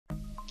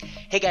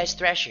Hey guys,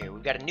 Thrash here.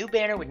 We've got a new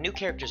banner with new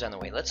characters on the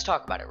way. Let's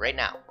talk about it right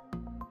now.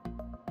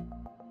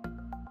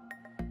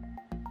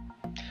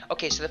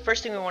 Okay, so the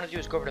first thing we want to do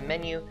is go over to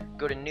menu,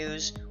 go to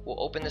news,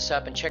 we'll open this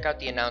up and check out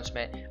the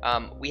announcement.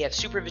 We have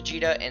Super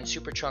Vegeta and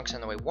Super Trunks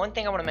on the way. One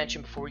thing I want to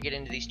mention before we get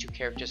into these two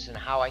characters and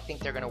how I think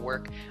they're going to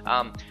work,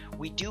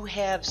 we do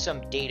have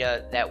some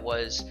data that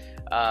was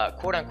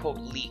quote-unquote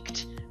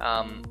leaked.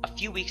 A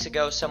few weeks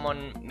ago,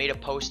 someone made a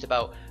post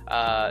about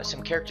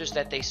some characters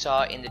that they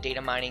saw in the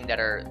data mining that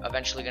are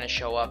eventually going to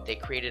show up. They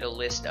created a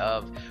list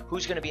of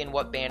who's going to be in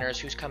what banners,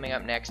 who's coming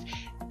up next.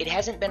 It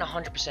hasn't been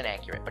 100%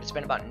 accurate, but it's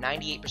been about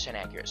 98%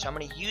 accurate. So I'm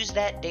going to use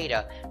that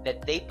data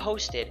that they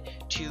posted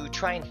to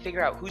try and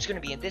figure out who's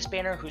going to be in this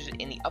banner, who's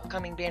in the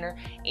upcoming banner,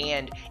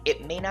 and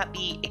it may not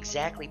be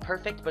exactly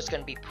perfect, but it's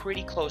going to be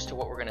pretty close to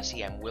what we're going to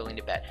see, I'm willing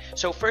to bet.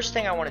 So first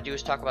thing I want to do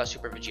is talk about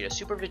Super Vegeta.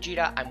 Super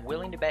Vegeta, I'm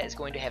willing to bet, is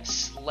going to have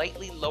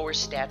slightly lower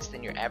stats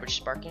than your average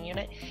sparking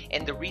unit,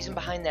 and the reason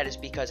behind that is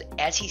because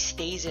as he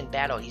stays in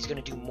battle, he's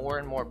going to do more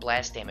and more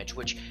blast damage,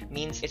 which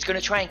means it's going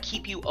to try and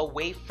keep you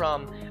away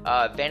from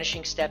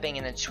vanishing, stepping,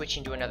 and then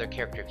switching to another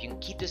character. If you can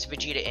keep this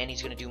Vegeta in,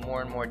 he's going to do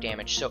more and more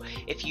damage. So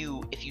if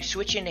you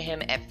switch into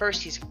him, at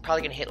first he's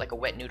probably going to hit like a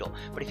wet noodle,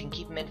 but if you can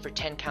keep him in for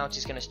 10 counts,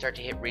 he's going to start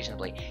to hit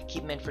reasonably.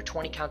 Keep him in for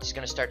 20 counts, he's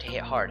going to start to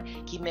hit hard.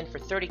 Keep him in for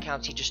 30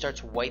 counts, he just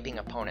starts wiping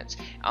opponents.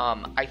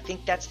 I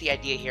think that's the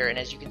idea here, and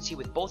as you can see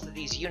with both of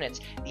these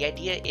units, the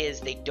idea is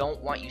they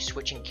don't want you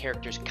switching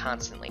characters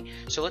constantly.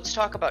 So let's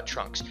talk about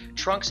Trunks.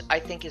 Trunks, I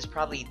think, is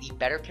probably the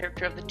better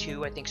character of the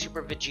two. I think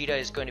Super Vegeta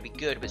is going to be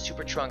good, but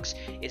Super Trunks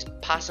is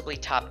possibly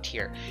top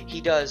tier.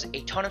 He does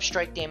a ton of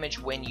strike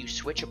damage when you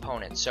switch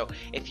opponents. So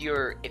if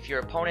your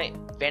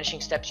opponent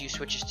vanishing steps you,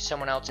 switches to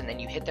someone else, and then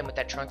you hit them with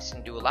that Trunks, it's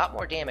going to do a lot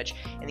more damage.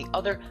 And the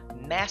other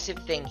massive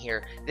thing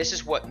here, this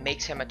is what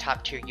makes him a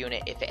top tier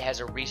unit if it has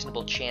a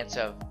reasonable chance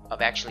of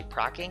actually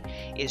proccing,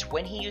 is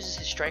when he uses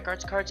his strike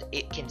arts cards,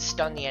 it can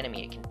stun the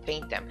enemy, it can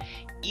feint them.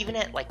 Even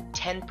at like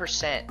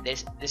 10%,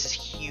 this is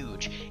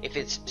huge. If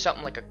it's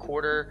something like a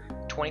quarter,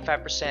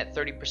 25%,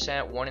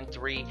 30%, 1 in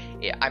 3,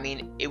 I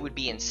mean, it would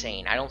be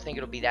insane. I don't think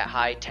it'll be that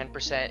high.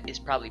 10% is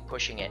probably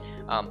pushing it,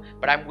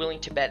 but I'm willing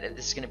to bet that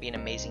this is going to be an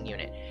amazing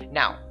unit.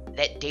 Now,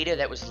 that data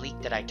that was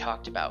leaked that I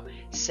talked about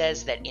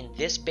says that in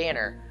this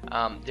banner,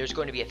 there's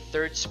going to be a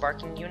third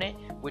sparking unit,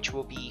 which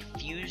will be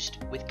fused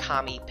with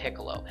Kami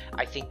Piccolo.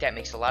 I think that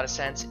makes a lot of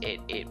sense.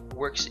 It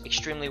works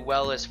extremely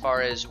well as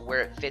far as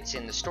where it fits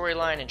in the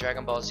storyline in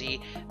Dragon Ball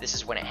Z. This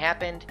is when it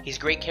happened. He's a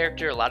great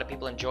character. A lot of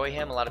people enjoy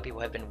him. A lot of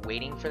people have been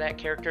waiting for that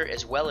character,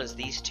 as well as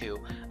these two.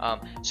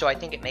 So I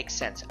think it makes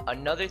sense.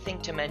 Another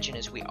thing to mention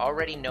is we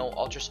already know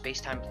Ultra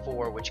Space Time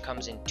 4, which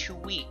comes in 2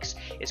 weeks,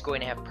 is going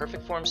to have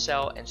Perfect Form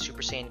Cell and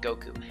Super Saiyan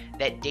Goku.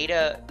 That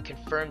data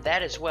confirmed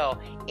that as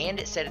well, and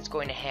it said it's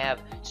going to have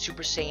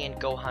Super Saiyan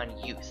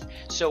Gohan Youth.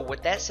 So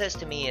what that says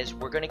to me is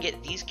we're going to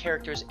get these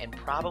characters and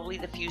probably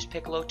the Fused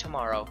Piccolo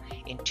tomorrow.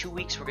 In 2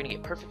 weeks, we're going to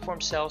get Perfect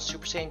Form Cell,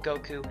 Super Saiyan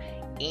Goku,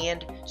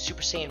 and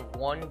Super Saiyan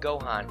 1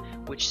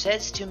 Gohan, which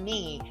says to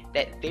me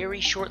that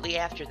very shortly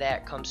after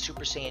that comes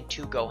Super Saiyan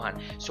 2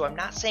 Gohan. So I'm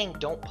not saying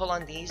don't pull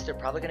on these, they're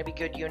probably going to be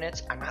good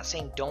units. I'm not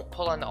saying don't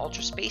pull on the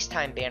Ultra Space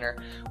Time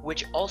banner,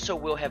 which also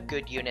will have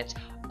good units.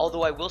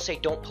 Although I will say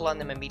don't pull on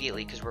them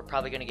immediately because we're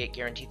probably going to get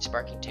guaranteed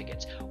sparking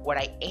tickets. What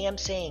I am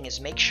saying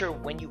is make sure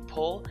when you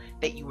pull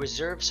that you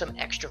reserve some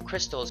extra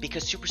crystals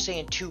because Super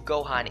Saiyan 2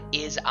 Gohan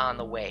is on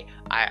the way.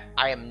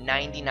 I am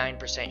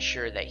 99%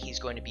 sure that he's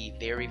going to be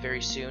very,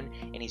 very soon,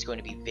 and he's going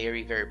to be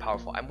very, very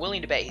powerful. I'm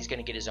willing to bet he's going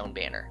to get his own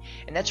banner.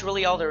 And that's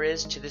really all there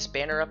is to this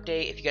banner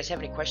update. If you guys have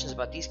any questions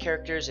about these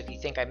characters, if you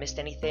think I missed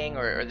anything,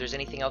 or there's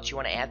anything else you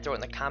want to add, throw it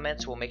in the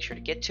comments. We'll make sure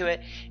to get to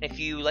it. And if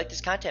you like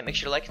this content, make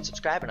sure to like and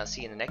subscribe, and I'll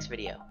see you in the next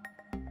video.